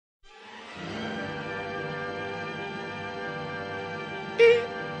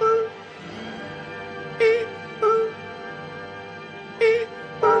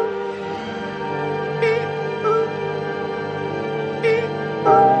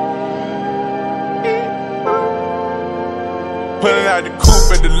Pulling out the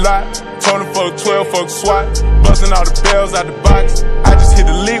coupe at the lot. Told him fuck 12, fuck SWAT. Busting all the bells out the box. I just hit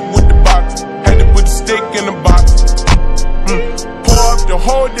a lick with the box. Had to put the stick in the box. Pour up the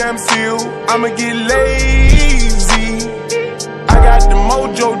whole damn seal. I'ma get lazy. I got the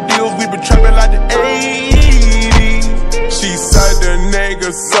mojo deals. We been trapping like the 80s. She said the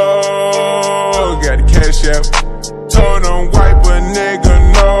nigga soul. Got the cash out. Told him wipe a nigga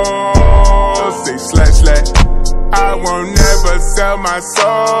no. Say slash slash. I won't never sell my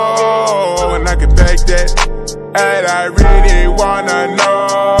soul. And I can back that. And I really wanna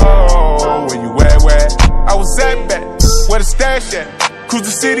know where you at, where? I was at back, where the stash at? Cruise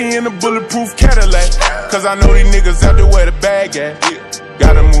the city in a bulletproof Cadillac. Cause I know these niggas out there where the bag at.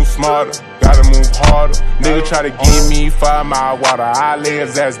 Gotta move smarter, gotta move harder. Nigga try to give me 5 mile water. I lay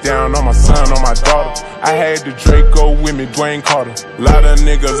his ass down on my son, on my daughter. I had the Draco with me, Dwayne Carter. Lot of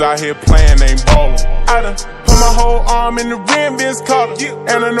niggas out here playing, ain't ballin'. I done put my whole arm in the rim, Vince Carter.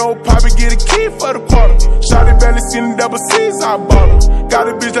 And I know Poppy get a key for the quarter. Shawty barely seen the double C's, I bought her. Got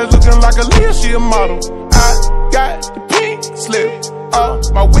a bitch that's looking like a Leah, she a model. I got the pink slip.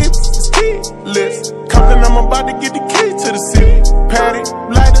 My whips is keyless. Compton, I'm about to get the key to the city. Patty,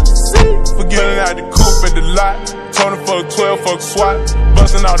 lighter, see. Forgetting out the coupe at the lot. Told him fuck 12, fuck SWAT.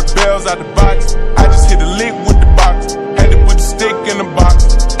 Busting all the bells out the box. I just hit a lick with the box. Had to put the stick in the box.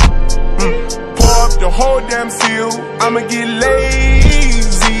 Pour up the whole damn seal. I'ma get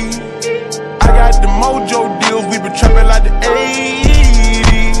lazy. I got the mojo deals. We been trapping like the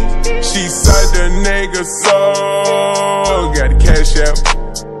 80s. She said the nigga soul. Got the cash out.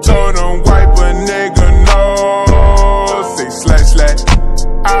 Told him wipe a nigga no. Say slash slash.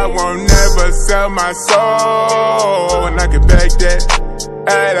 I won't never sell my soul. And I can back that.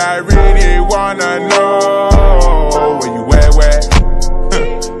 And I really wanna know where you at, where?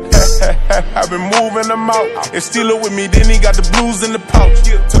 I've been moving them out. And steal it with me, then he got the blues in the pouch.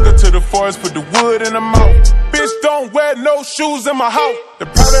 Took her to the forest, put the wood in her mouth. Bitch, don't wear no shoes in my house. The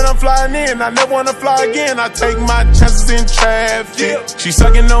private I'm flying in, I never wanna fly again. I take my chances in traffic. She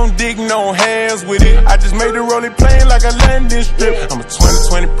sucking on dick, no hands with it. I just made the rolling plane like a landing strip. I'm a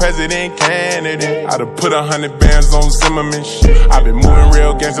 2020 president candidate. I done put 100 bands on Zimmerman shit. I been moving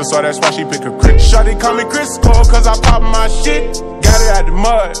real gangster, so that's why she pick a crit. Shawty call me Chris Cole, cause I pop my shit. Got it out the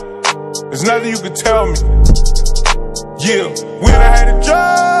mud. There's nothing you can tell me. Yeah, when I had a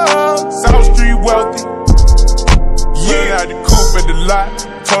job, South Street wealthy. Yeah, out the coupe at the lot.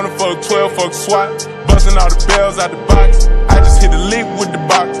 Told him fuck 12, fuck SWAT. Busting all the bells out the box. I just hit a lick with the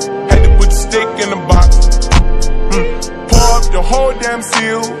box. Had to put the stick in the box. Pour up the whole damn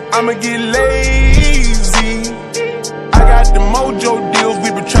seal. I'ma get lazy. I got the mojo deals.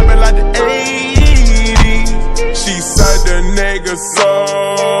 We been trapping like the 80s. She said the nigga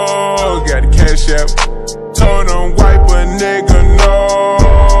soul. Got the cash out. Told him wipe a nigga no.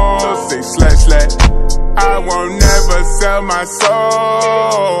 Say slash slash. I won't never sell my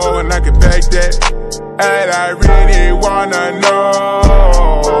soul. And I can back that. And I really wanna know